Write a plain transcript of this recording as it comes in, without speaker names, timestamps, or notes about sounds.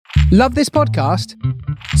Love this podcast?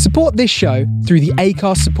 Support this show through the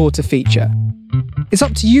Acast supporter feature. It's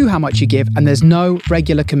up to you how much you give, and there's no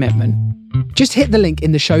regular commitment. Just hit the link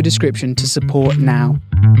in the show description to support now.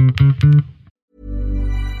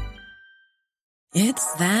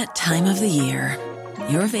 It's that time of the year.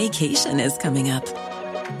 Your vacation is coming up.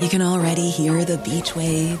 You can already hear the beach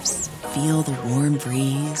waves, feel the warm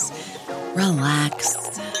breeze, relax,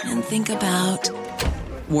 and think about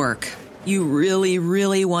work. You really,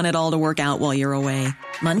 really want it all to work out while you're away.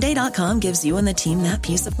 Monday.com gives you and the team that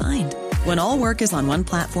peace of mind. When all work is on one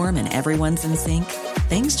platform and everyone's in sync,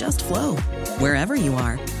 things just flow. Wherever you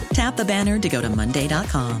are, tap the banner to go to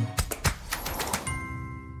Monday.com.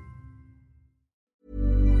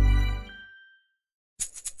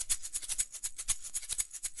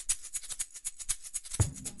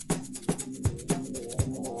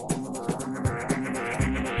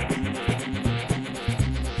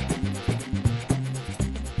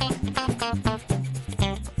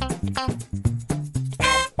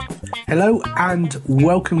 Hello and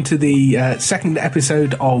welcome to the second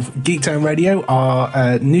episode of Geektown Radio,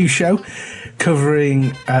 our new show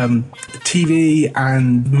covering TV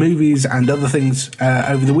and movies and other things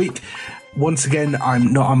over the week. Once again,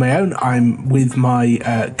 I'm not on my own. I'm with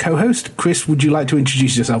my co-host. Chris, would you like to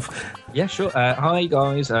introduce yourself? Yeah, sure. Hi,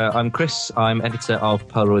 guys. I'm Chris. I'm editor of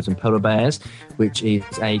Polaroids and Polar Bears, which is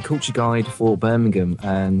a culture guide for Birmingham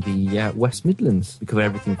and the West Midlands. We cover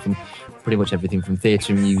everything from pretty much everything from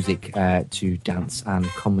theatre and music to dance and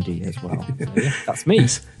comedy as well. So, yeah, that's me.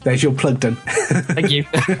 There's your plug done. Thank you.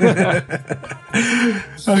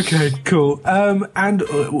 Okay, cool. And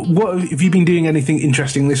what have you been doing? Anything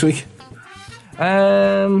interesting this week?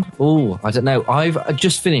 I don't know. I've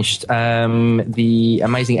just finished the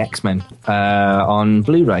Amazing X-Men on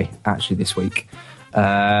Blu-ray actually this week.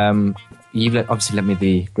 You've obviously lent me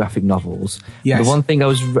the graphic novels. Yes. The one thing I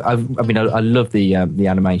love the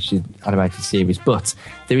animated series, but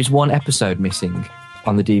there is one episode missing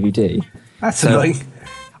on the DVD. That's annoying.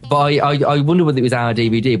 But I wonder whether it was our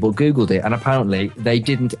DVD, but Googled it, and apparently they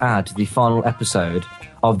didn't add the final episode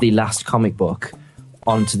of the last comic book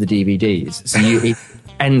onto the DVDs. So it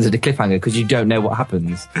ends at a cliffhanger because you don't know what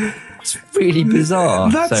happens. It's really bizarre.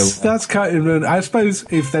 That's kind of, I suppose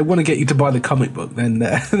if they want to get you to buy the comic book, then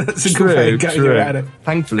that's a good way of getting around it.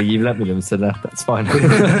 Thankfully, you've let me them, so that's fine. I've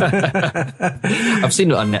seen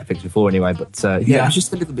it on Netflix before anyway, but it was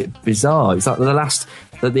just a little bit bizarre. It's like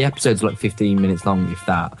the episode's like 15 minutes long, if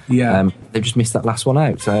that. Yeah. They've just missed that last one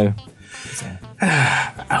out, so...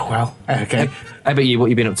 Oh well, okay. How about you? What have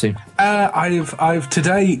you been up to? I've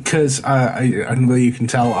today, because I know you can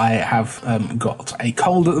tell I have got a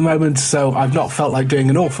cold at the moment, so I've not felt like doing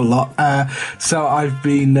an awful lot. So I've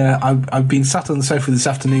been sat on the sofa this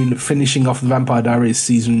afternoon finishing off the Vampire Diaries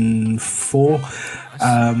season 4.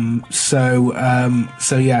 So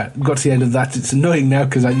yeah, got to the end of that. It's annoying now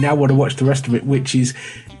because I now want to watch the rest of it, which is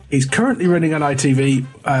currently running on ITV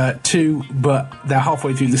 2, but they're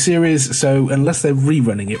halfway through the series, so unless they're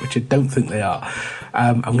rerunning it, which I don't think they are,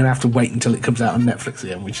 I'm going to have to wait until it comes out on Netflix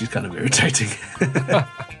again, which is kind of irritating.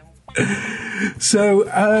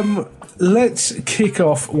 So let's kick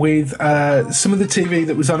off with some of the TV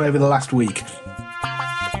that was on over the last week.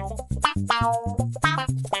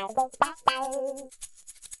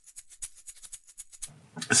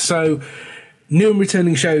 So... new and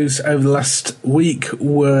returning shows over the last week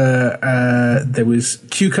were there was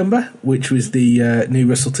Cucumber, which was the new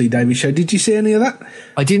Russell T Davies show. Did you see any of that?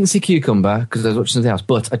 I didn't see Cucumber because I was watching something else,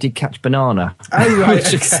 but I did catch Banana. Oh, right.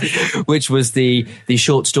 which was the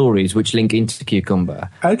short stories which link into Cucumber.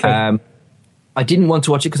 Okay. I didn't want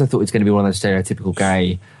to watch it because I thought it was going to be one of those stereotypical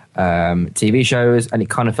gay TV shows, and it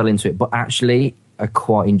kind of fell into it. But actually, I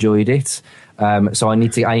quite enjoyed it. So I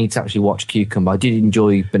need to actually watch Cucumber. I did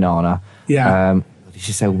enjoy Banana. Yeah. It's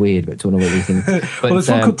just so weird, but I don't know what you think. But, well, there's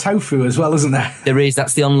one called Tofu as well, isn't there? There is.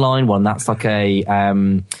 That's the online one. That's like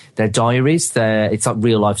they're diaries. It's like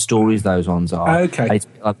real life stories. Those ones are. Okay. It's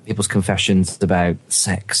like people's confessions about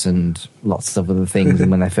sex and lots of other things,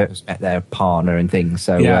 and when they first met their partner and things.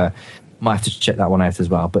 So might have to check that one out as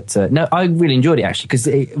well. But no, I really enjoyed it actually because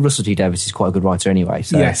Russell T Davies is quite a good writer anyway.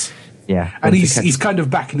 So, yes. Yeah. And he's kind of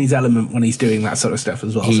back in his element when he's doing that sort of stuff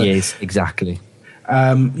as well. He is, exactly.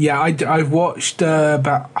 I've watched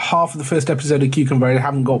about half of the first episode of Cucumber. I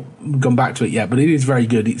haven't gone back to it yet, but it is very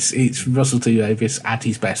good. It's Russell T Davies at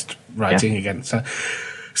his best writing again. So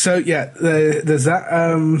yeah, there's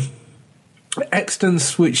that.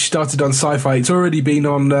 Extance, which started on Sci-Fi, it's already been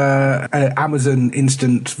on Amazon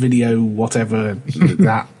Instant Video, whatever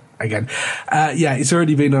that again. It's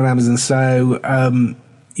already been on Amazon. So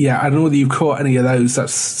Yeah, I don't know whether you've caught any of those.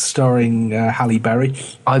 That's starring Halle Berry.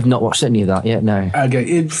 I've not watched any of that yet, no.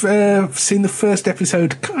 Okay, I've seen the first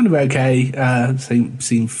episode, kind of okay,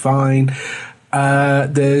 seemed fine.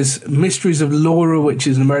 There's Mysteries of Laura, which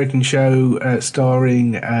is an American show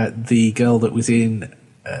starring the girl that was in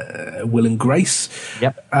Will and Grace.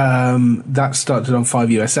 Yep. That started on 5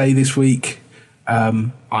 USA this week.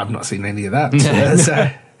 I've not seen any of that.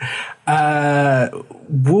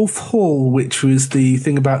 Wolf Hall, which was the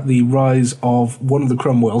thing about the rise of one of the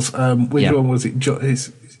Cromwells. Which one was it?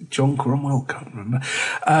 John Cromwell? Can't remember.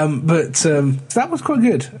 But that was quite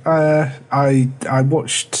good. I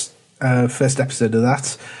watched first episode of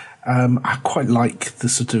that. I quite like the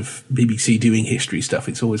sort of BBC doing history stuff.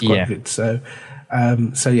 It's always quite good. So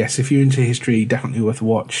yes, if you're into history, definitely worth a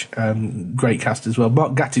watch. Great cast as well.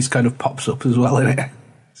 Mark Gatiss kind of pops up as well in it.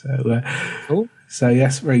 So cool. So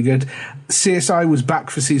yes, very good. CSI was back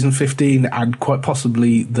for season 15 and quite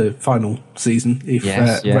possibly the final season if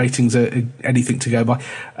ratings are anything to go by.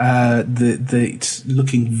 It's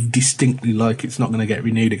looking distinctly like it's not going to get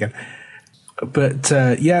renewed again. But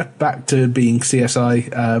back to being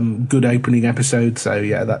CSI. Good opening episode. So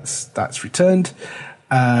yeah, that's returned.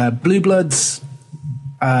 Blue Bloods.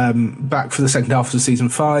 Back for the second half of season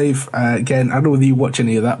 5. Again, I don't know whether you watch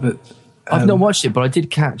any of that, but I've not watched it, but I did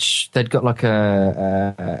catch they'd got like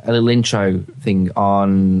a little intro thing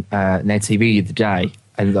on Ned TV the other day,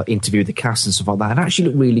 and like, interviewed the cast and stuff like that. It actually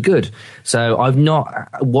looked really good. So I've not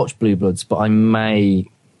watched Blue Bloods, but I may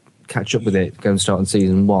catch up with it, go and start on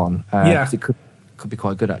season 1. 'Cause it could be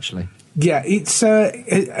quite good actually. Yeah, it's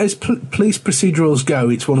as police procedurals go,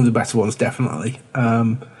 it's one of the better ones, definitely.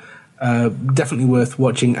 Definitely worth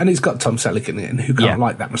watching, and it's got Tom Selleck in it, and who can't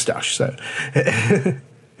like that moustache? So.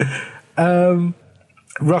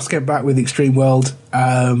 Ross came back with Extreme World,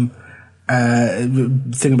 thing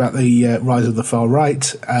about the rise of the far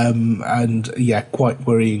right, and quite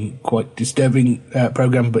worrying, quite disturbing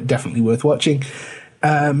program, but definitely worth watching.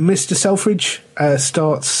 Mr. Selfridge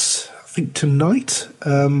starts, I think, tonight.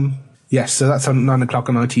 Yes, so that's on 9 o'clock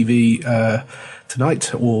on ITV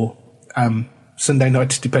tonight, or Sunday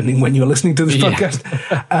night, depending when you're listening to this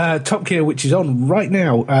podcast. Top Gear, which is on right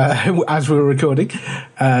now as we're recording,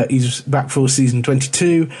 is back for season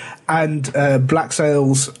 22, and Black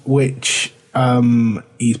Sails, which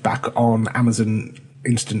is back on Amazon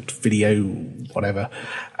Instant Video, whatever,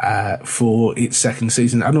 for its second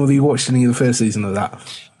season. I don't know whether you watched any of the first season of that.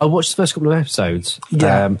 I watched the first couple of episodes.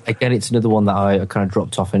 Yeah. Again, it's another one that I kind of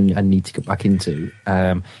dropped off and need to get back into.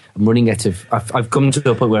 I'm running out of... I've come to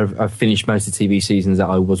a point where I've finished most of the TV seasons that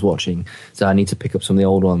I was watching, so I need to pick up some of the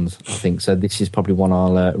old ones, I think. So this is probably one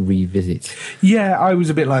I'll revisit. Yeah, I was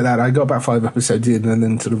a bit like that. I got about 5 episodes in, and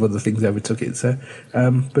then sort of other things overtook it. So,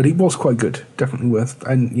 but it was quite good. Definitely worth...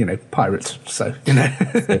 And, pirates. So,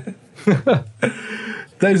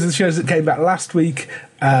 Those are the shows that came back last week.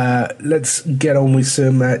 Let's get on with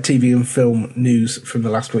some TV and film news from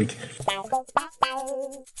the last week.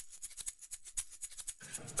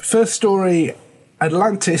 First story,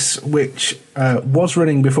 Atlantis, which was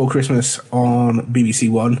running before Christmas on BBC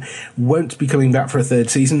One, won't be coming back for a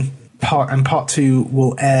third season. Part 2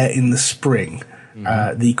 will air in the spring.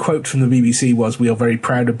 The quote from the BBC was, "We are very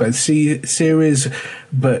proud of both series,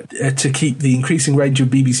 but to keep the increasing range of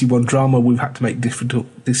BBC One drama, we've had to make difficult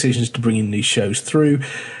decisions to bring in these shows through."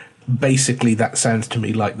 Basically, that sounds to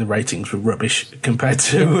me like the ratings were rubbish compared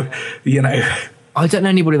to, I don't know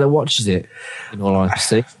anybody that watches it, in all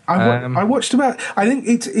honesty. I watched about... I think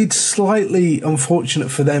it's slightly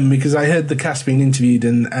unfortunate for them, because I heard the cast being interviewed,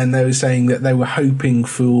 and they were saying that they were hoping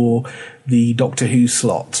for the Doctor Who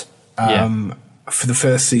slot. For the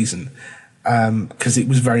first season, because it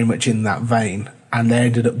was very much in that vein, and they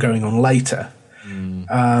ended up going on later.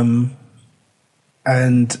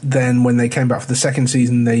 And then when they came back for the second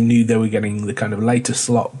season, they knew they were getting the kind of later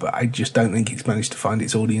slot, but I just don't think it's managed to find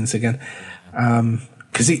its audience again.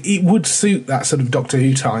 Because it would suit that sort of Doctor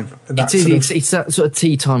Who time. It's that sort of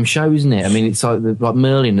tea time show, isn't it? I mean, it's like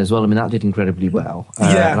Merlin as well. I mean, that did incredibly well.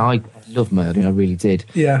 And I love Merlin, I really did.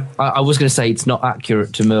 Yeah. I was going to say it's not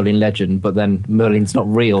accurate to Merlin legend, but then Merlin's not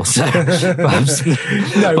real. So perhaps,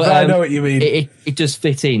 but I know what you mean. It does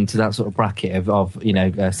fit into that sort of bracket of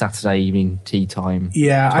Saturday evening tea time.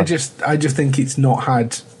 Yeah, I just think it's not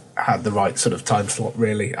had the right sort of time slot,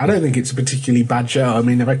 really. I don't think it's a particularly bad show. I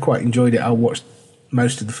mean, if I quite enjoyed it, I watched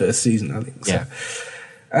most of the first season, I think. So.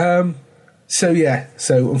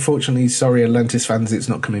 So unfortunately, sorry Atlantis fans, it's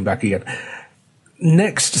not coming back again.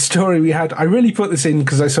 Next story we had, I really put this in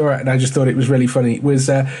because I saw it and I just thought it was really funny,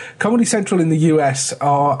 was Comedy Central in the US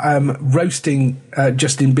are roasting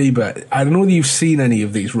Justin Bieber. I don't know whether you've seen any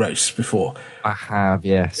of these roasts before. I have,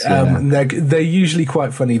 yes. They're usually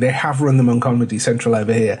quite funny. They have run them on Comedy Central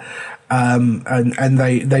over here. And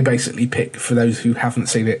they basically pick, for those who haven't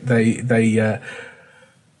seen it, they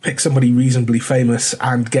pick somebody reasonably famous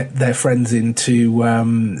and get their friends in to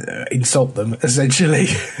insult them, essentially,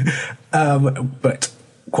 but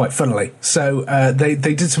quite funnily. So they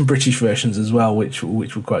did some British versions as well, which were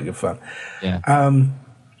quite good fun. Yeah.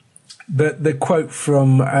 But the quote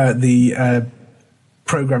from the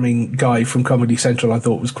programming guy from Comedy Central I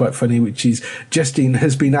thought was quite funny, which is Justin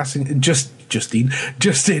has been asking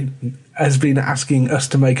us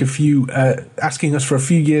to make asking us for a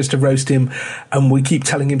few years to roast him, and we keep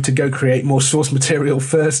telling him to go create more source material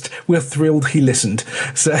first. We're thrilled he listened.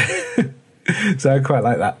 So I quite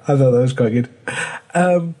like that. I thought that was quite good.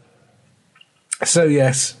 So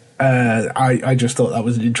yes, I just thought that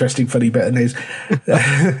was an interesting, funny bit of news.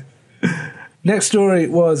 Next story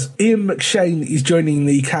was Ian McShane is joining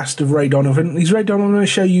the cast of Ray Donovan. Is Ray Donovan a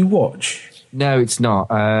show you watch? No, it's not.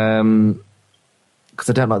 Because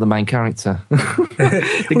I don't like the main character.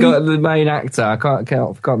 The main actor. I can't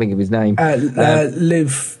think of his name.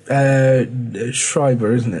 Liv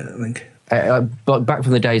Schreiber, isn't it? I think. But back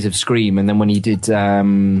from the days of Scream, and then when he did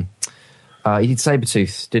Sabretooth,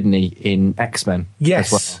 didn't he, in X-Men? Yes,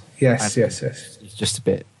 as well. yes. It's just a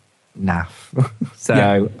bit naff. So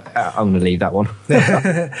yeah. I'm going to leave that one.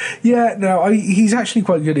 Yeah, no, he's actually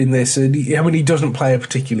quite good in this. And he doesn't play a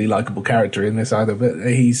particularly likable character in this either, but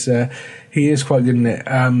he is quite good in it.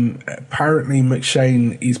 Apparently,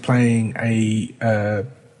 McShane is playing a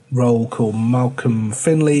role called Malcolm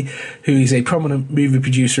Finley, who is a prominent movie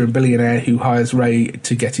producer and billionaire who hires Ray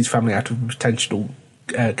to get his family out of a potential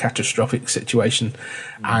catastrophic situation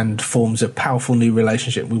and forms a powerful new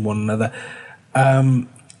relationship with one another.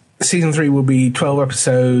 Season 3 will be 12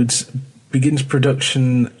 episodes, begins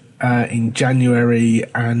production in January,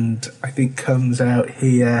 and I think comes out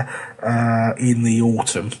here in the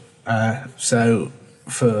autumn. So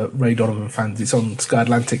for Ray Donovan fans, it's on Sky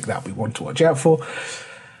Atlantic. That'll be one to watch out for.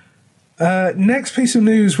 Next piece of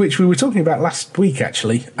news, which we were talking about last week,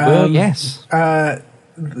 actually. Yes. The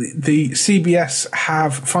CBS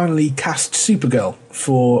have finally cast Supergirl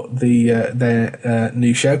for their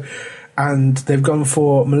new show. And they've gone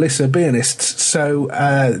for Melissa Benoist. So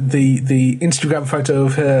the Instagram photo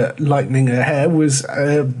of her lightening her hair was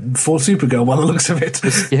for Supergirl, by the looks of it.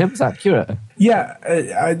 Yeah, it was accurate. Yeah,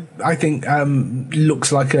 I think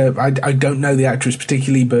looks like I don't know the actress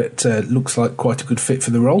particularly, but looks like quite a good fit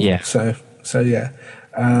for the role. Yeah. So yeah,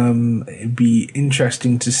 it'd be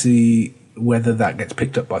interesting to see whether that gets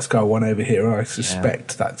picked up by Sky One over here. I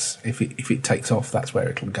suspect that's if it takes off, that's where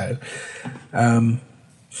it'll go.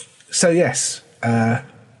 So yes,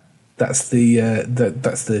 that's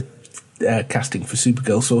the casting for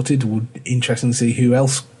Supergirl sorted. Would interesting to see who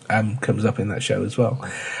else comes up in that show as well.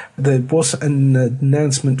 There was an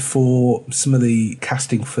announcement for some of the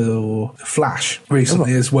casting for Flash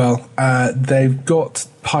recently as well. They've got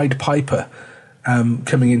Pied Piper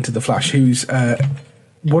coming into the Flash, who's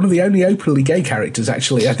one of the only openly gay characters,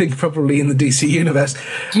 actually, I think, probably in the DC universe.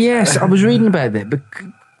 Yes, I was reading about it, but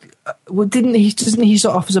well, doesn't he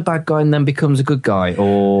start off as a bad guy and then becomes a good guy?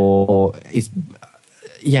 Or he's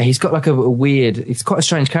got like a weird, he's quite a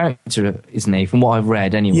strange character, isn't he, from what I've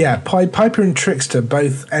read anyway? Yeah, Piper and Trickster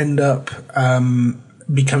both end up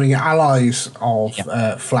becoming allies of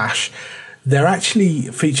Flash. They're actually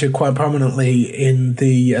featured quite prominently in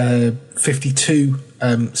the 52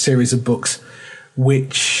 series of books,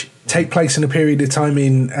 which take place in a period of time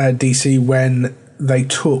in DC when they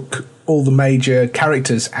took all the major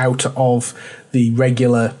characters out of the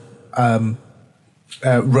regular run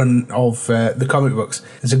of the comic books.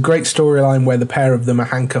 There's a great storyline where the pair of them are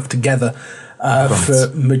handcuffed together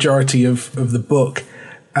for majority of the book,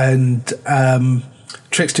 and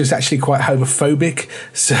Trickster's actually quite homophobic,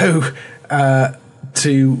 so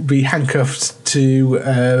to be handcuffed to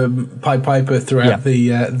Pied Piper throughout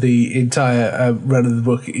the entire run of the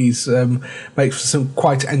book is makes for some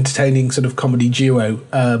quite entertaining sort of comedy duo.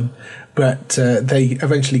 But they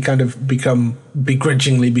eventually kind of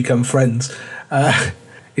begrudgingly become friends.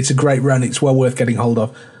 It's a great run. It's well worth getting hold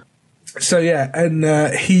of. So yeah, and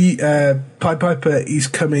Pied Piper is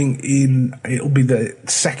coming in. It'll be the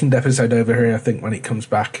second episode over here, I think, when it comes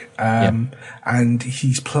back. And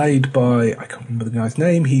he's played by, I can't remember the guy's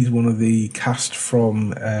name. He's one of the cast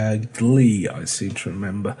from Glee, I seem to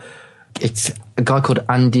remember. It's a guy called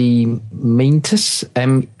Andy Mientus,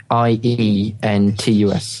 Mientus.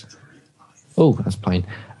 Oh, that's plain.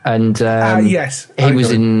 And yes, he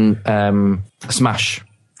was in Smash.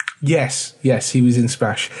 Yes, he was in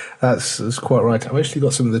Smash. That's quite right. I've actually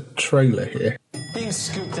got some of the trailer here. Being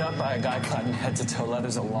scooped up by a guy cut in head-to-toe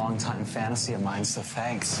leather's a long-time fantasy of mine, so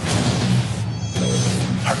thanks.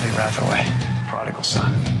 Hartley Rathaway, prodigal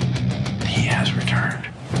son. He has returned.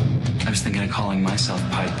 I was thinking of calling myself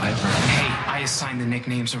Pied Piper. Hey, I assign the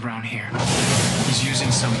nicknames around here. He's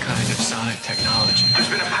using some kind of sonic technology. There's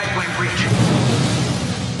been a pipeline breach.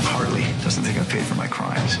 Hartley doesn't think I paid for my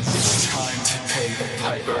crimes. It's time to pay the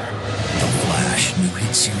piper. The Flash, new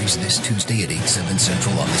hit series this Tuesday at 8/7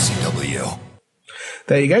 Central on the CW.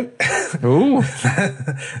 There you go. Ooh.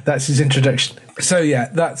 That's his introduction. So yeah,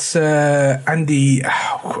 that's Andy.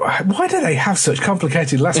 Why do they have such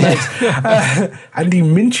complicated last names? Andy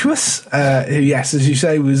Minchus, who, yes, as you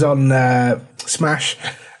say, was on Smash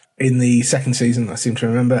in the second season, I seem to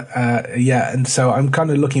remember. Yeah, and so I'm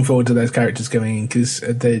kind of looking forward to those characters coming in, because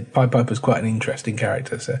the Pied Piper's quite an interesting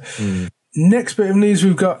character. So next bit of news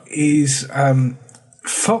we've got is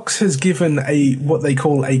Fox has given what they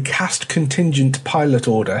call a cast contingent pilot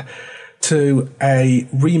order to a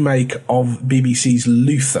remake of BBC's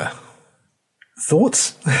Luther.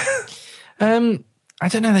 Thoughts? I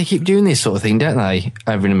don't know. They keep doing this sort of thing, don't they?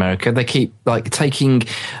 Over in America, they keep taking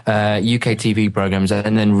UK TV programs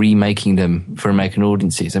and then remaking them for American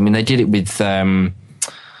audiences. I mean, they did it with what's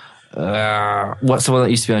the one that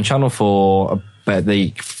used to be on Channel 4 about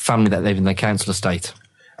the family that live in the council estate.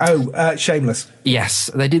 Oh, Shameless. Yes,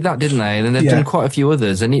 they did that, didn't they? And they've done quite a few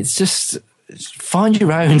others, and it's just find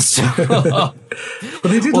your own stuff. Well,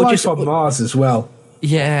 they did Life on Mars as well.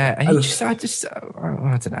 Yeah, and I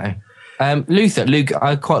don't know. Luther, Luke,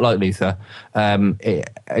 I quite like Luther.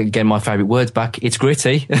 Again, my favourite word's back. It's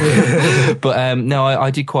gritty, but no, I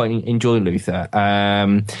did quite enjoy Luther.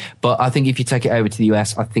 But I think if you take it over to the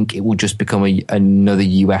US, I think it will just become another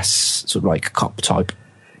US sort of like cop type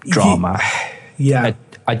drama. Yeah.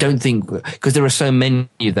 I don't think, because there are so many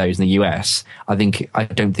of those in the US, I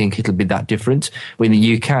don't think it'll be that different. But in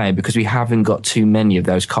the UK, because we haven't got too many of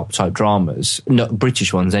those cop type dramas, not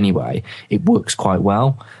British ones anyway, it works quite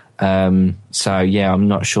well. So yeah, I'm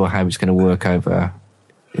not sure how it's going to work over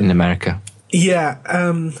in America. Yeah,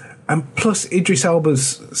 and plus Idris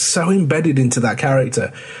Elba's so embedded into that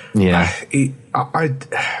character. Yeah, I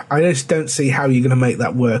just don't see how you're going to make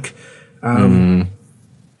that work.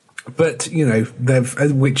 But, you know,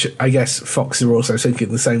 which I guess Fox are also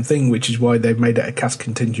thinking the same thing, which is why they've made it a cast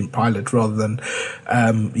contingent pilot rather than,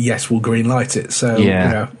 yes, we'll green light it. So,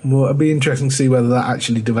 well, it'll be interesting to see whether that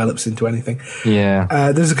actually develops into anything.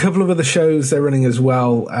 Yeah. There's a couple of other shows they're running as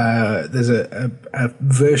well. There's a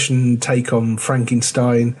version take on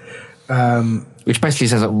Frankenstein. Which basically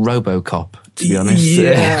sounds like RoboCop, to be honest.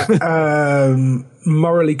 Yeah.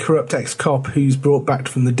 Morally corrupt ex-cop who's brought back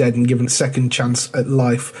from the dead and given a second chance at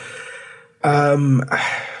life.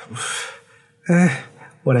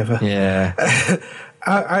 Whatever. Yeah.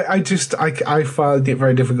 I find it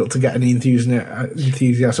very difficult to get any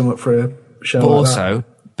enthusiasm up for a show but like also,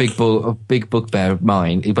 that. big bugbear of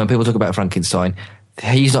mine, when people talk about Frankenstein,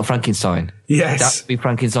 he's not Frankenstein. Yes. That would be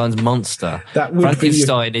Frankenstein's monster.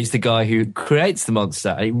 Frankenstein is the guy who creates the monster.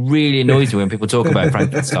 And it really annoys me when people talk about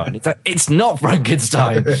Frankenstein. It's like, it's not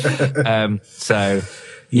Frankenstein. So,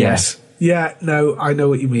 yes. Yeah, no, I know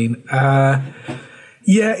what you mean. Yeah,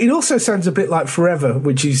 it also sounds a bit like Forever,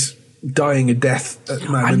 which is dying a death at the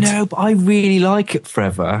moment. I know, but I really like it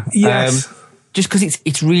Forever. Yes. Just because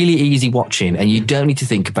it's really easy watching and you don't need to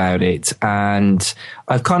think about it. And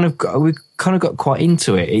we've kind of got quite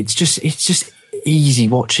into it. It's just easy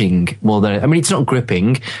watching more than, I mean, it's not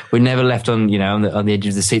gripping. We're never left on the edge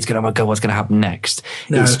of the seats going, oh my God, what's going to happen next?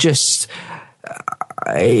 No. It's just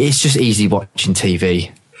easy watching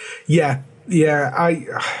TV. Yeah.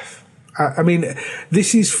 I mean,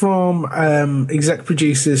 this is from exec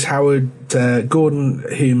producers Howard Gordon,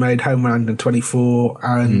 who made Homeland and 24,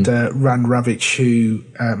 and Ran Ravitch, who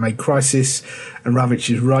made Crisis, and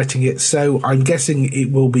Ravitch is writing it. So I'm guessing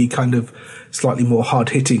it will be kind of slightly more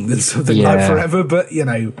hard-hitting than something like Forever, but,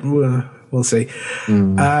 we'll see.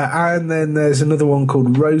 And then there's another one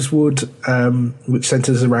called Rosewood, which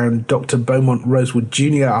centers around Dr. Beaumont Rosewood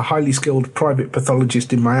Jr., a highly skilled private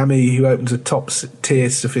pathologist in Miami who opens a top-tier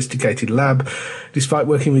sophisticated lab. Despite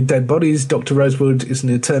working with dead bodies, Dr. Rosewood is an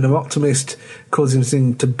eternal optimist, causing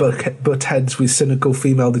him to butt heads with cynical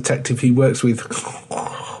female detective he works with.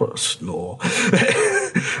 What a snore.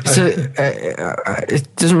 So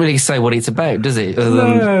it doesn't really say what it's about, does it?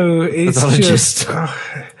 No, it's just...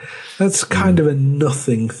 that's kind of a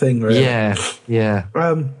nothing thing, really. Yeah.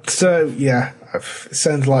 So, yeah,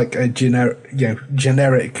 sounds like a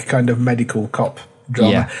generic kind of medical cop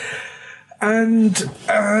drama. Yeah. And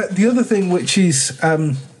the other thing, which is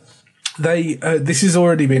this has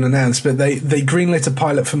already been announced, but they greenlit a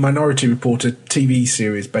pilot for Minority Report, a TV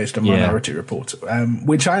series based on Minority Report,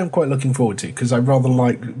 which I am quite looking forward to, because I rather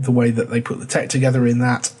like the way that they put the tech together in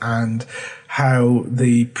that, and how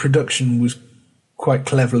the production was quite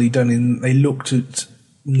cleverly done. They looked at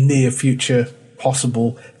near future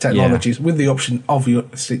possible technologies, with the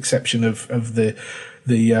obvious exception of the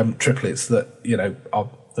triplets that are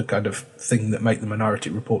the kind of thing that make the Minority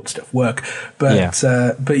Report stuff work, but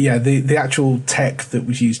the actual tech that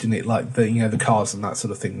was used in it, like the cars and that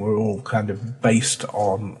sort of thing, were all kind of based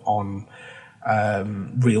on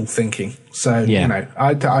real thinking. So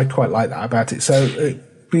I quite like that about it. So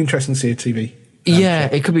it'd be interesting to see a TV.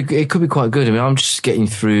 It could be quite good. I mean, I'm just getting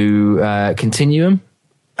through Continuum.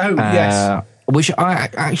 Oh yes, which I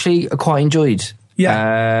actually quite enjoyed.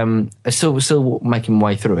 Yeah, still making my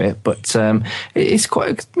way through it, but it's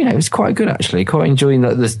quite good actually. Quite enjoying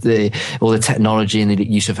all the technology and the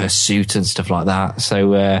use of her suit and stuff like that.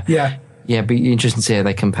 So be interesting to see how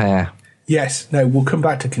they compare. Yes, no, we'll come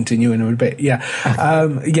back to Continue in a bit. Yeah,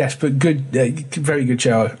 yes, but good, very good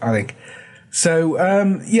show, I think. So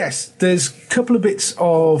yes, there's a couple of bits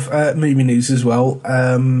of movie news as well,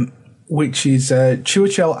 which is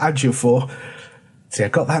Chiwetel Ejiofor. See, I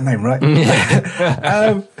got that name right.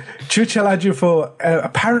 Chiwetel Ejiofor,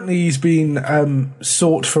 apparently he's been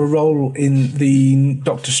sought for a role in the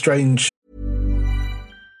Doctor Strange.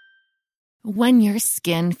 When your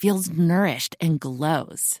skin feels nourished and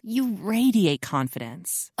glows, you radiate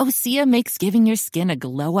confidence. Osea makes giving your skin a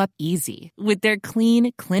glow up easy with their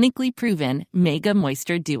clean, clinically proven Mega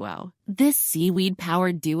Moisture Duo. This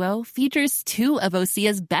seaweed-powered duo features two of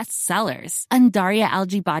Osea's best sellers, Undaria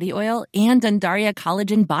Algae Body Oil and Undaria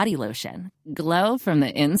Collagen Body Lotion. Glow from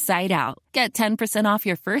the inside out. Get 10% off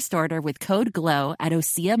your first order with code GLOW at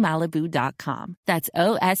OseaMalibu.com. That's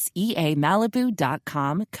OSEA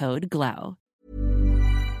Malibu.com, code GLOW.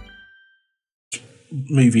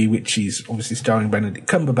 Movie, which is obviously starring Benedict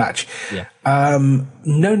Cumberbatch. Yeah.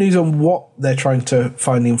 No news on what they're trying to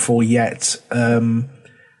find him for yet.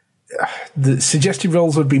 The suggested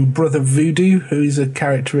roles have been Brother Voodoo, who is a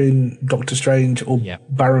character in Doctor Strange, or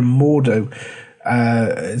Baron Mordo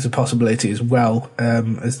is a possibility as well,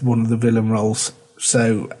 as one of the villain roles.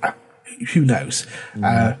 So who knows?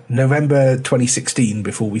 November 2016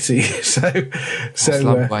 before we see. So that's a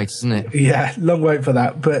long wait, isn't it? Yeah, long wait for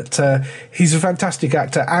that. But he's a fantastic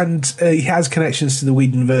actor, and he has connections to the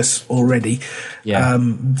Whedonverse already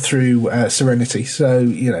through Serenity. So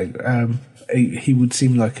he would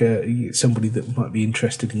seem like somebody that might be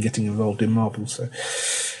interested in getting involved in Marvel.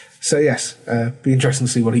 So yes, be interesting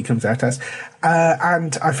to see what he comes out as.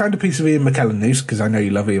 And I found a piece of Ian McKellen news, because I know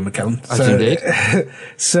you love Ian McKellen.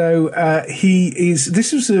 So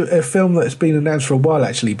this was a film that's been announced for a while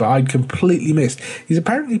actually, but I'd completely missed. He's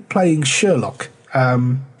apparently playing Sherlock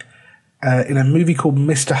in a movie called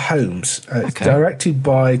Mr. Holmes. It's directed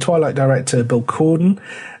by Twilight director Bill Corden.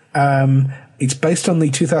 It's based on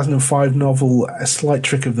the 2005 novel A Slight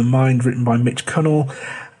Trick of the Mind, written by Mitch Connell.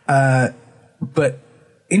 But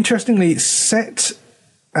interestingly, it's set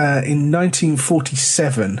in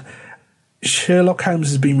 1947. Sherlock Holmes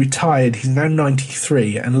has been retired. He's now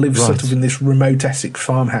 93 and lives sort of in this remote Essex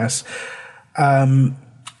farmhouse. And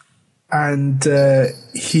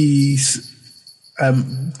he's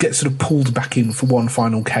gets sort of pulled back in for one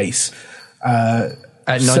final case.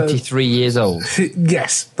 At 93 years old.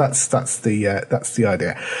 Yes, that's the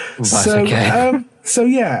idea. That's okay.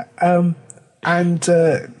 And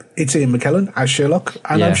it's Ian McKellen as Sherlock,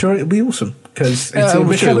 and I'm sure it'll be awesome, because it's Ian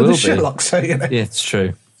McKellen as Sherlock. So yeah, it's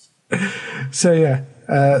true. So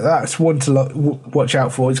that's one to watch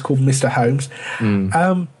out for. It's called Mr. Holmes.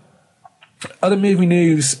 Other movie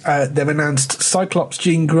news, they've announced Cyclops,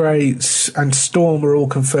 Jean Grey and Storm are all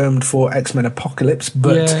confirmed for X-Men Apocalypse,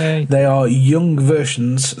 but they are young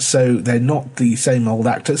versions, so they're not the same old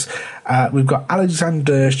actors. We've got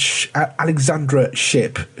Alexandra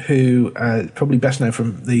Shipp, who probably best known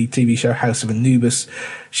from the TV show House of Anubis.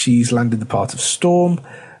 She's landed the part of Storm.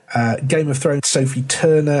 Game of Thrones, Sophie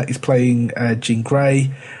Turner is playing Jean Grey,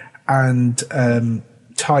 and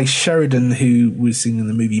Ty Sheridan, who was in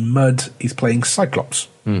the movie Mud, is playing Cyclops.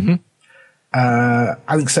 Mm-hmm. I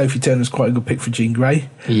think Sophie Turner's quite a good pick for Jean Grey.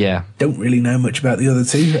 Yeah. Don't really know much about the other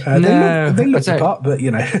two. They look the part, but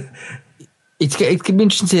It can be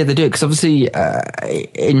interesting to see how they do it, because obviously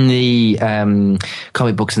in the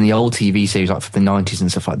comic books and the old TV series, like for the 90s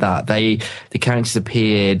and stuff like that, the characters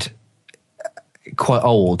appeared quite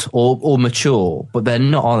old or mature, but they're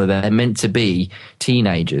not, are they? They're meant to be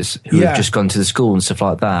teenagers who have just gone to the school and stuff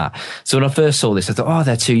like that. So when I first saw this, I thought, oh,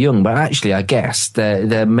 they're too young. But actually, I guess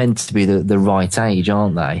they're meant to be the right age,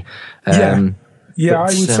 aren't they? I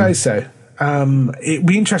would say so. It'd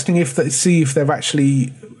be interesting see if they've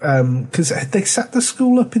actually, because they set the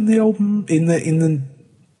school up in the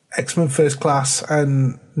X-Men First Class,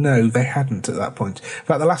 and no, they hadn't at that point. In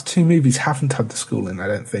fact, the last two movies haven't had the school in, I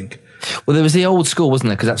don't think. Well, there was the old school, wasn't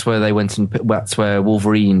there? Because that's where they went that's where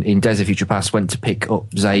Wolverine in Days of Future Past went to pick up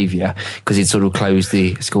Xavier, because he'd sort of closed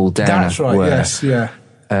the school down. That's right, yes, yeah.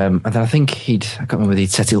 And then I think I can't remember whether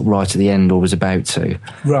he'd set it up right at the end or was about to.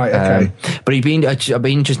 Right, okay. But I'd be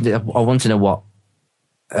interested, I want to know what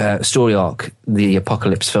story arc the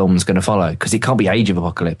Apocalypse film's going to follow, because it can't be Age of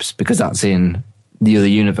Apocalypse, because that's in the other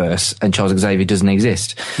universe and Charles Xavier doesn't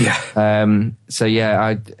exist. Yeah. So yeah,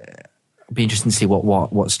 I'd be interested to see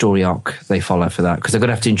what story arc they follow for that, because they're going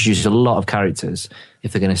to have to introduce a lot of characters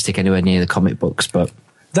if they're going to stick anywhere near the comic books. But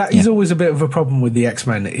that is always a bit of a problem with the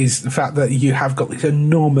X-Men, is the fact that you have got this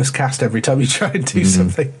enormous cast every time you try and do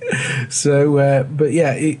something. So, but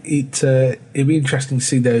yeah, it'd be interesting to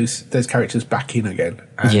see those characters back in again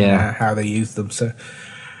and how they use them. So,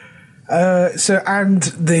 and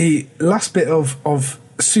the last bit of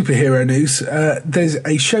superhero news, there's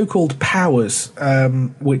a show called Powers,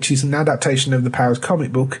 which is an adaptation of the Powers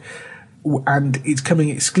comic book, and it's coming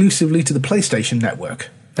exclusively to the PlayStation Network.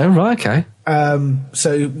 Oh, right, okay.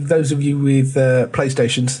 So those of you with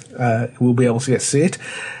PlayStations will be able to get to see it.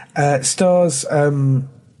 Stars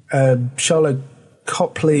Charlotte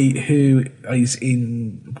Copley, who was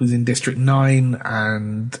in District 9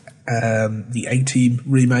 and the A-Team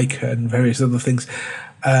remake and various other things,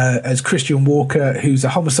 as Christian Walker, who's a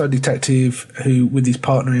homicide detective who, with his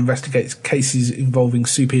partner, investigates cases involving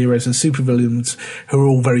superheroes and supervillains who are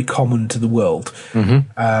all very common to the world.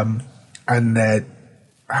 And their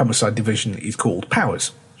homicide division is called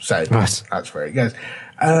Powers. So that's where it goes.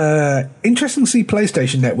 Interesting to see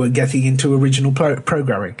PlayStation Network getting into original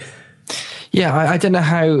programming. Yeah, I don't know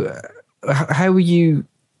how will you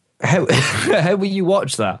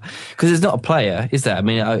watch that? Because there's not a player, is there? I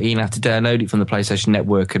mean, you have to download it from the PlayStation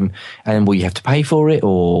Network, and will you have to pay for it,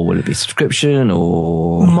 or will it be a subscription?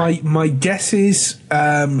 Or my guess is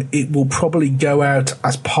it will probably go out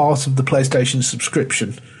as part of the PlayStation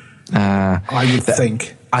subscription. I would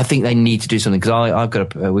think. I think they need to do something, because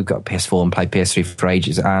we've got a PS4 and played PS3 for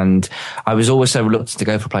ages, and I was always so reluctant to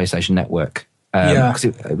go for PlayStation Network because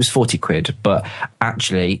it was 40 quid. But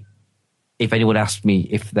actually, if anyone asked me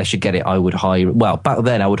if they should get it, I would back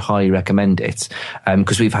then I would highly recommend it,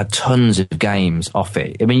 because we've had tons of games off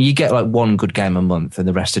it. I mean, you get like one good game a month and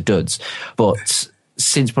the rest are duds. But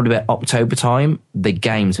since probably about October time, the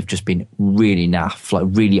games have just been really naff, like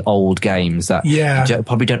really old games that you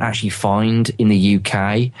probably don't actually find in the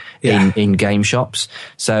UK in game shops.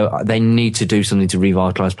 So they need to do something to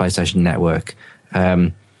revitalise PlayStation Network.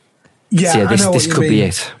 This could be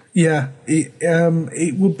it. Yeah,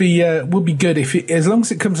 it would be good if as long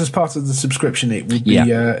as it comes as part of the subscription, it would be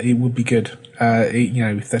it would be good.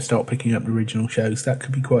 If they start picking up original shows, that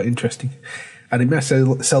could be quite interesting. And it may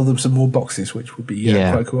sell them some more boxes, which would be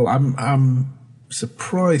quite cool. I'm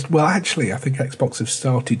surprised. Well, actually, I think Xbox have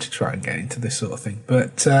started to try and get into this sort of thing.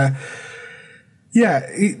 But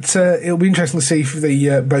it'll be interesting to see if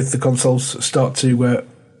both the consoles start to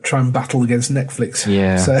try and battle against Netflix.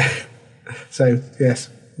 Yeah. So yes,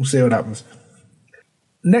 we'll see what happens.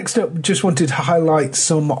 Next up, just wanted to highlight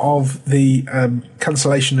some of the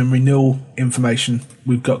cancellation and renewal information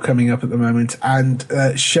we've got coming up at the moment, and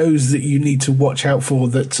shows that you need to watch out for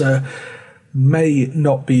that may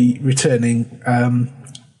not be returning.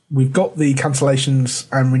 We've got the cancellations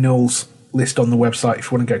and renewals list on the website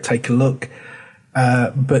if you want to go take a look.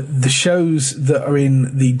 But the shows that are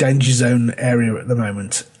in the danger zone area at the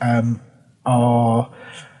moment are...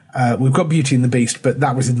 we've got Beauty and the Beast, but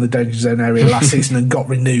that was in the danger zone area last season and got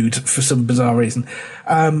renewed for some bizarre reason.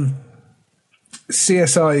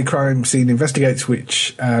 CSI Crime Scene Investigates,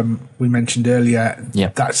 which we mentioned earlier,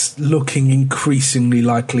 that's looking increasingly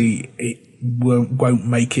likely it won't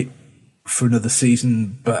make it for another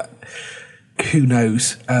season, but who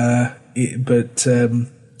knows? The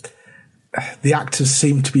actors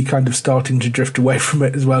seem to be kind of starting to drift away from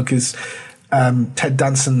it as well, because Ted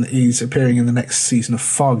Danson is appearing in the next season of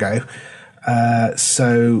Fargo,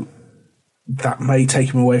 so that may take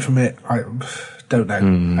him away from it. I don't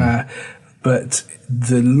know. But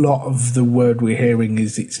the lot of the word we're hearing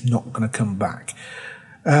is it's not going to come back.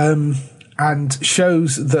 And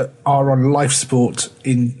shows that are on life support,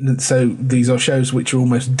 so these are shows which are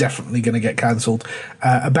almost definitely going to get cancelled.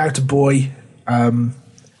 About a Boy I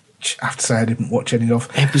have to say I didn't watch any of.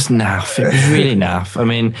 It was naff. It was really naff. I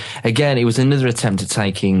mean, again, it was another attempt at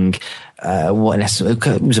taking what in essence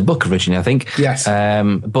it was a book originally, I think. Yes. A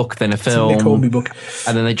book, then a film. It's a Nick Hornby book.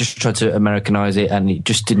 And then they just tried to Americanise it, and it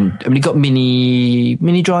just didn't. I mean, it got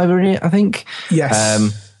Mini Driver in it, I think.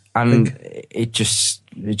 Yes. And it just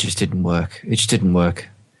didn't work. It just didn't work.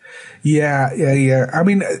 Yeah. I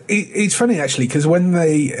mean, it's funny actually because when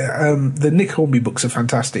the Nick Hornby books are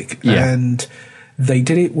fantastic, and they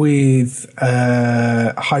did it with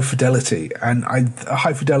High Fidelity, and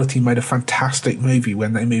High Fidelity made a fantastic movie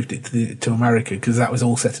when they moved it to America because that was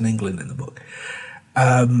all set in England in the book,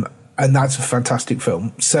 and that's a fantastic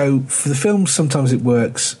film. So for the film, sometimes it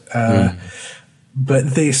works,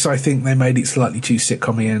 but this, I think they made it slightly too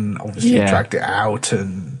sitcom-y and obviously dragged it out,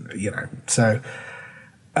 and so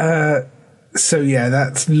yeah,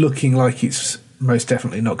 that's looking like it's most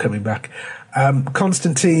definitely not coming back.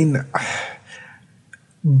 Constantine.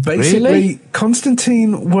 Basically, really?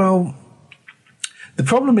 Constantine, well, the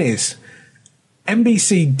problem is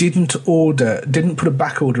NBC didn't put a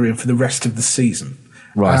back order in for the rest of the season.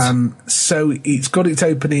 Right. So it's got its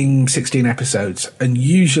opening 16 episodes, and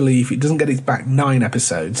usually if it doesn't get its back 9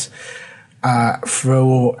 episodes,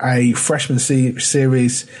 for a freshman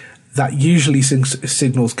series, that usually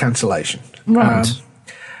signals cancellation. Right.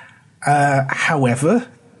 However,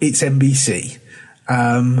 it's NBC.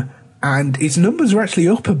 And its numbers are actually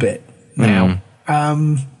up a bit now.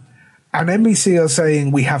 And NBC are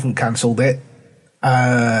saying we haven't cancelled it.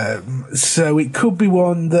 So it could be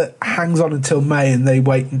one that hangs on until May and they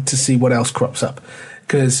wait to see what else crops up.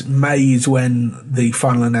 Because May is when the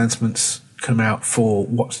final announcements come out for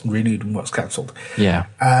what's renewed and what's cancelled. Yeah.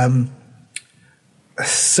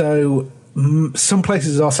 So some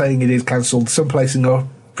places are saying it is cancelled. Some places are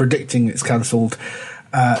predicting it's cancelled.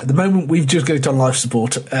 At the moment, we've just got it on life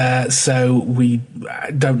support, so we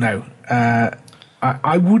don't know.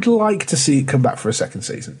 I would like to see it come back for a second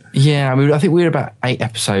season. Yeah, I mean, I think we're about 8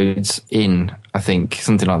 episodes in, I think,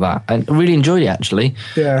 something like that. And I really enjoyed it, actually.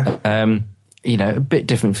 Yeah. A bit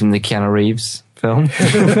different from the Keanu Reeves film.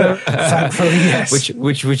 Thankfully, yes.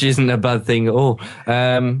 Which isn't a bad thing at all.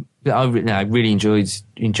 I really enjoyed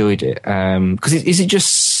it. Because is it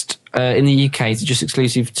just... in the UK, is it just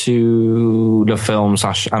exclusive to the film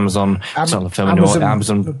 / Amazon? It's not the film anymore.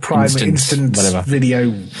 Amazon Prime Instant whatever. Video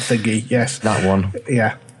thingy. Yes, that one.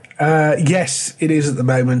 Yeah. Yes, it is at the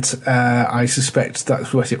moment. I suspect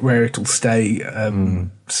that's where it'll stay.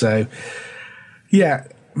 So, yeah,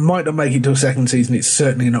 might not make it to a second season. It's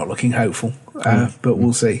certainly not looking hopeful, but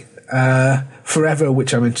we'll see. Forever,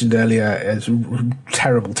 which I mentioned earlier, has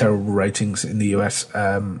terrible ratings in the US.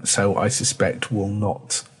 So I suspect will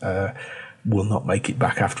not make it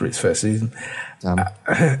back after its first season.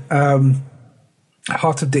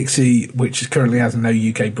 Heart of Dixie, which currently has no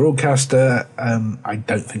UK broadcaster, I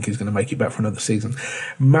don't think is going to make it back for another season.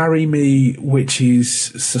 Marry Me, which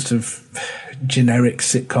is sort of generic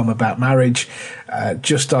sitcom about marriage,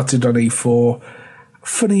 just started on E4.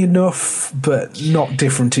 Funny enough, but not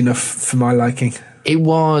different enough for my liking. It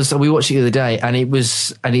was. We watched it the other day, and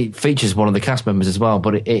it features one of the cast members as well.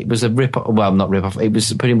 But it was a rip-off. Well, not rip-off. It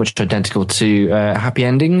was pretty much identical to Happy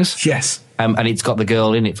Endings. Yes. And it's got the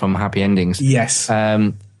girl in it from Happy Endings. Yes.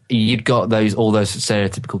 You'd got all those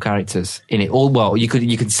stereotypical characters in it.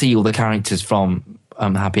 You could see all the characters from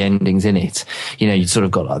Happy Endings in it. You'd sort of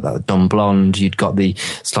got like that dumb blonde, you'd got the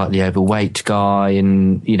slightly overweight guy,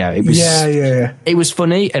 and it was it was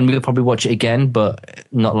funny, and we'll probably watch it again, but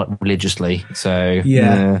not like religiously. So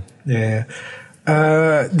yeah. The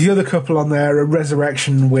other couple on there are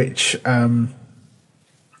Resurrection, which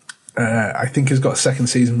I think has got a second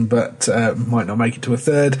season, but might not make it to a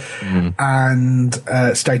third. And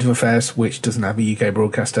State of Affairs, which doesn't have a UK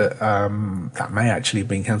broadcaster. That may actually have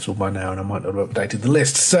been cancelled by now, and I might not have updated the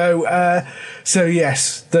list. So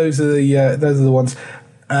yes, those are the ones.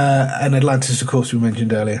 And Atlantis, of course, we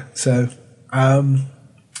mentioned earlier. So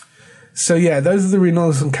yeah, those are the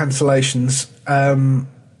renewals and cancellations. A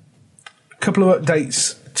couple of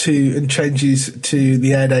updates and changes to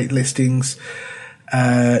the air date listings.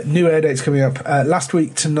 New air dates coming up. Last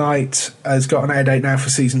Week Tonight has got an air date now for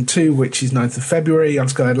season 2, which is 9th of February on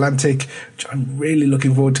Sky Atlantic, which I'm really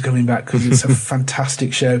looking forward to coming back because it's a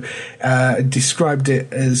fantastic show. Described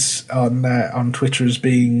it as on Twitter as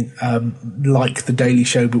being like The Daily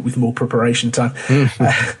Show but with more preparation time.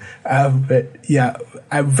 But yeah,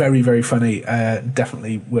 very, very funny.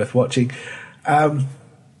 Definitely worth watching.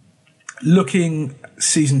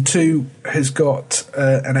 Season 2 has got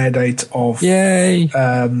an air date of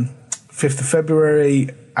 5th of February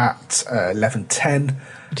at 11:10.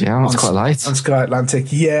 Yeah, that's quite late. On Sky Atlantic.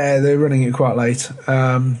 Yeah, they're running it quite late.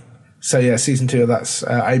 So yeah, season 2 of that's...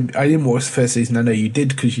 I didn't watch the first season. I know you did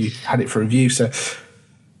because you had it for review, so...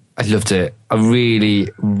 I loved it. I really,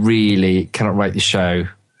 really cannot rate the show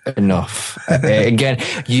enough. Again,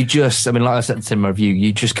 you just... I mean, like I said in my review,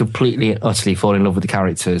 you just completely and utterly fall in love with the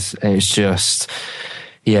characters. It's just...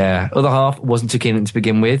 Yeah, other half wasn't too keen to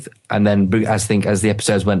begin with, and then as the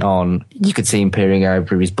episodes went on, you could see him peering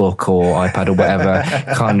over his book or iPad or whatever,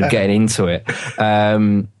 kind of getting into it.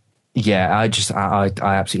 Yeah, I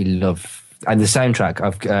absolutely love. And the soundtrack,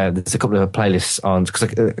 there's a couple of playlists on, because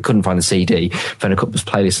I couldn't find the CD, found a couple of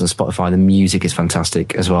playlists on Spotify. The music is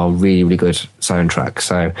fantastic as well. Really, really good soundtrack.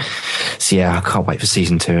 So yeah, I can't wait for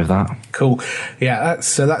season 2 of that. Cool. Yeah,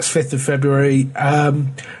 that's 5th of February.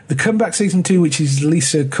 The comeback season 2, which is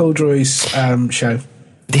Lisa Kudrow's show.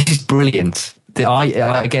 This is brilliant.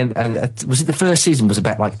 Again, was it the first season was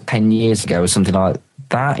about like 10 years ago or something like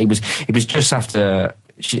that? It was just after,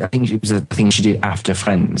 I think it was the thing she did after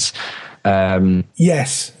Friends.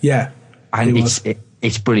 Yes, yeah. And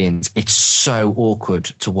it's brilliant. It's so awkward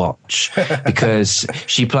to watch because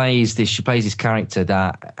she plays this character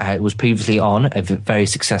that was previously on a very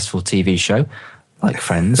successful TV show like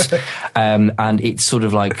Friends. And it's sort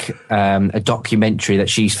of like a documentary that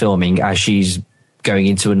she's filming as she's going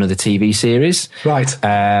into another TV series. Right.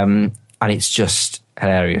 And it's just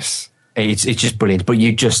hilarious. It's just brilliant, but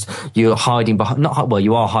you're hiding behind,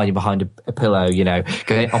 you are hiding behind a pillow, you know,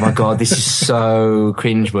 going, oh my God, this is so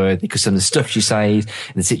cringeworthy, because some of the stuff she says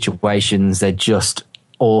and the situations, they're just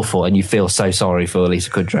awful, and you feel so sorry for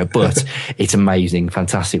Lisa Kudrow, but it's amazing,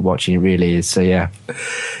 fantastic watching, it really is. So yeah.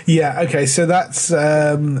 Yeah, okay, so that's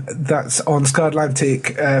on Sky Atlantic,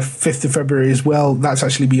 5th of February as well. That's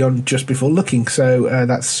actually beyond Just Before Looking, so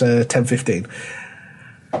that's 10:15.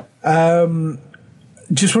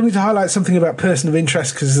 Just wanted to highlight something about Person of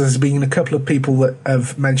Interest, because there's been a couple of people that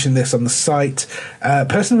have mentioned this on the site.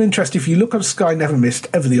 Person of Interest, if you look on Sky Never Missed,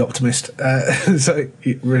 Ever the Optimist, so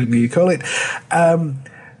really you call it,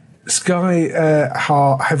 Sky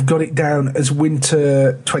have got it down as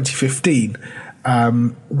winter 2015,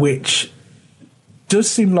 which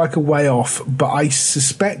does seem like a way off, but I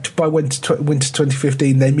suspect by winter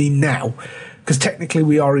 2015 they mean now, because technically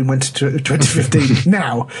we are in winter 2015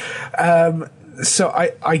 now. So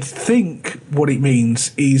I think what it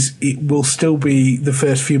means is it will still be the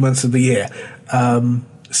first few months of the year,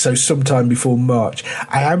 so sometime before March.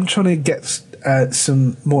 I am trying to get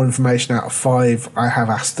some more information out of Five. I have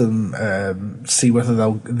asked them, see whether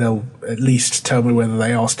they'll at least tell me whether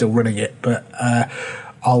they are still running it, but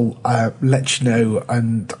I'll let you know,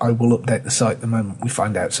 and I will update the site the moment we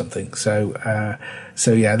find out something. So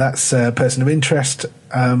yeah, that's Person of Interest.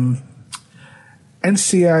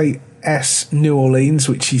 NCIS New Orleans,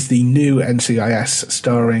 which is the new NCIS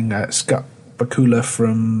starring Scott Bakula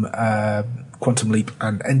from Quantum Leap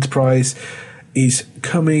and Enterprise, is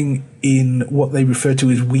coming in what they refer to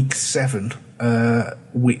as Week 7,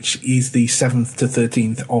 which is the 7th to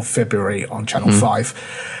 13th of February on Channel 5.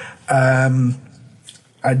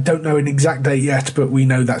 I don't know an exact date yet, but we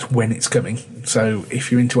know that's when it's coming. So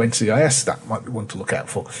if you're into NCIS, that might be one to look out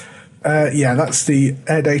for. Yeah, that's the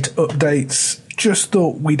air date updates. Just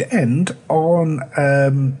thought we'd end on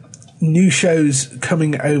new shows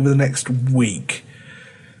coming over the next week.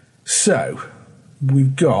 So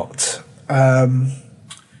we've got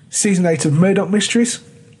Season 8 of Murdoch Mysteries,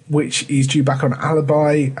 which is due back on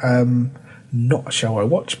Alibi. Not a show I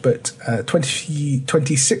watch, but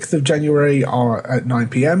 26th of January are at 9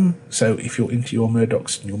 p.m. So if you're into your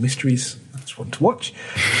Murdochs and your mysteries, that's one to watch.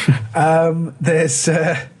 There's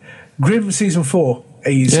Grimm Season 4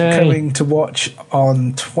 is coming to watch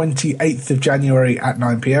on 28th of January at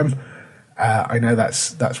 9 p.m. I know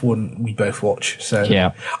that's one we both watch. So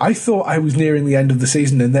yeah. I thought I was nearing the end of the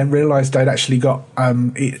season, and then realised I'd actually got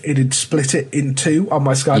it had split it in two on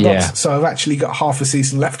my Skybox, so I've actually got half a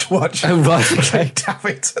season left to watch. Oh right, okay. Damn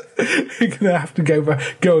it! You're gonna have to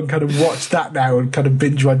go and kind of watch that now and kind of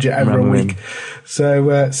binge watch it over a week.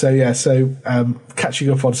 So catching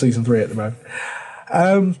up on season 3 at the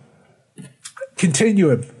moment.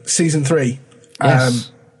 Continuum season 3.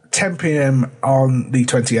 Yes. 10 p.m. on the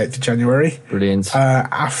 28th of January. Brilliant.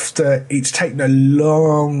 After it's taken a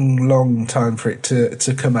long time for it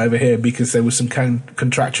to come over here, because there was some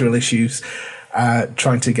contractual issues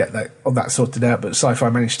trying to get that sorted out, but Sci-Fi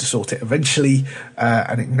managed to sort it eventually,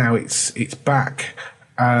 and now it's back.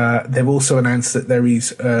 They've also announced that there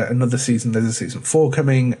is another season. There's a season 4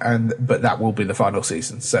 coming, but that will be the final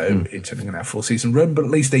season. So it's only going to have a 4-season run, but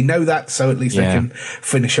at least they know that, so at least they can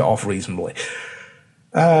finish it off reasonably.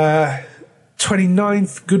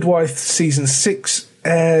 29th, Good Wife Season 6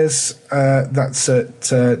 airs. That's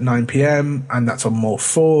at 9 p.m, and that's on More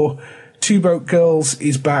 4. Two Broke Girls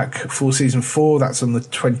is back for Season 4. That's on the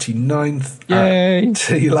 29th. Yay!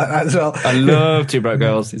 So you like that as well? I love Two Broke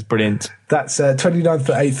Girls. It's brilliant. That's 29th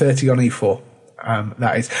at 8:30 on E4.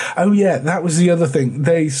 That is. Oh yeah, that was the other thing.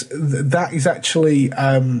 That is actually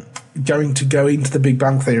going to go into the Big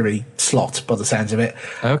Bang Theory slot by the sounds of it.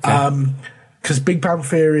 Okay. Because Big Bang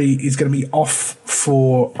Theory is going to be off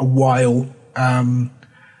for a while.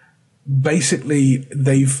 Basically,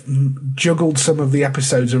 they've juggled some of the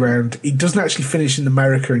episodes around. It doesn't actually finish in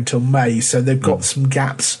America until May, so they've got some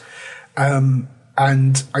gaps. And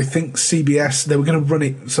I think CBS, they were going to run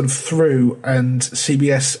it sort of through, and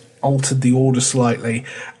CBS altered the order slightly,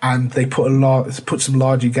 and they put some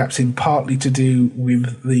larger gaps in, partly to do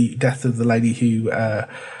with the death of the lady who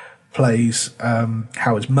plays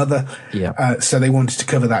Howard's mother. Yeah. So they wanted to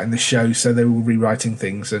cover that in the show, so they were rewriting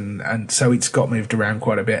things, and so it's got moved around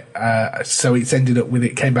quite a bit. So it's ended up with,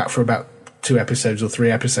 it came back for about 2 episodes or 3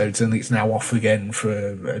 episodes, and it's now off again for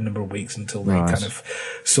a number of weeks until they kind of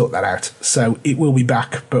sort that out. So it will be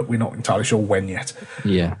back, but we're not entirely sure when yet.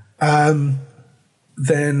 Yeah.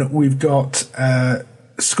 Then we've got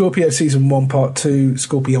Scorpio Season 1 Part 2,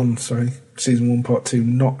 Season 1 Part 2,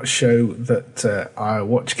 not a show that I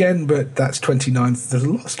watch again, but that's 29th. There's a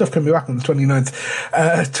lot of stuff coming back on the 29th.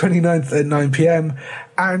 29th at 9 p.m.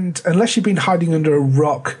 And unless you've been hiding under a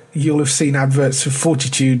rock, you'll have seen adverts for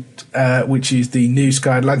Fortitude, which is the new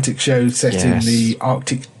Sky Atlantic show set in the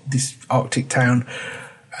this Arctic town.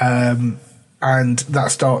 And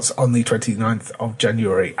that starts on the 29th of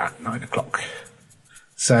January at 9 o'clock.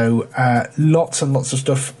 So lots and lots of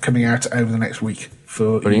stuff coming out over the next week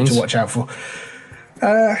for you to watch out for.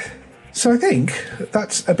 So I think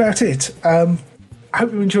that's about it. I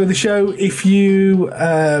hope you enjoy the show. If you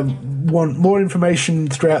want more information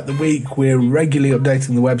throughout the week, we're regularly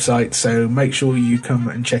updating the website, so make sure you come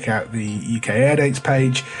and check out the UK air dates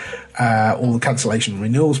page, or the cancellation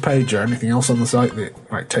renewals page, or anything else on the site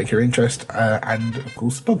that might take your interest, and of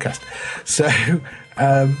course the podcast. So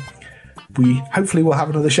we hopefully will have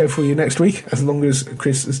another show for you next week, as long as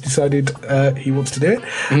Chris has decided he wants to do it.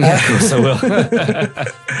 Yeah, of course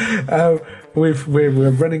I will.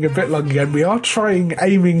 We're running a bit long again. We are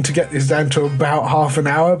aiming to get this down to about half an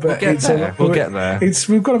hour, but we'll get there.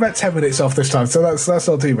 We've got about 10 minutes off this time, so that's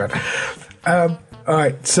not too bad. All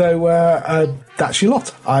right, so that's your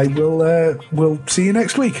lot. I will see you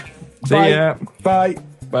next week. See ya. Bye.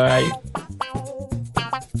 Bye.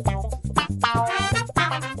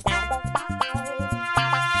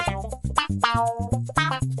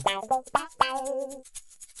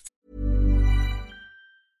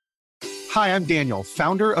 Hi, I'm Daniel,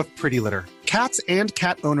 founder of Pretty Litter. Cats and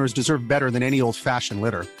cat owners deserve better than any old-fashioned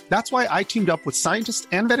litter. That's why I teamed up with scientists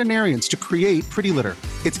and veterinarians to create Pretty Litter.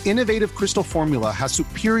 Its innovative crystal formula has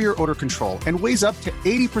superior odor control and weighs up to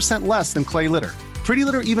 80% less than clay litter. Pretty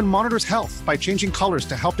Litter even monitors health by changing colors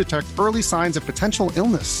to help detect early signs of potential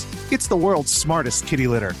illness. It's the world's smartest kitty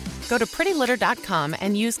litter. Go to prettylitter.com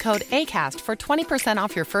and use code ACAST for 20%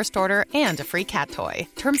 off your first order and a free cat toy.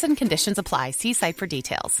 Terms and conditions apply. See site for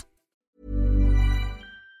details.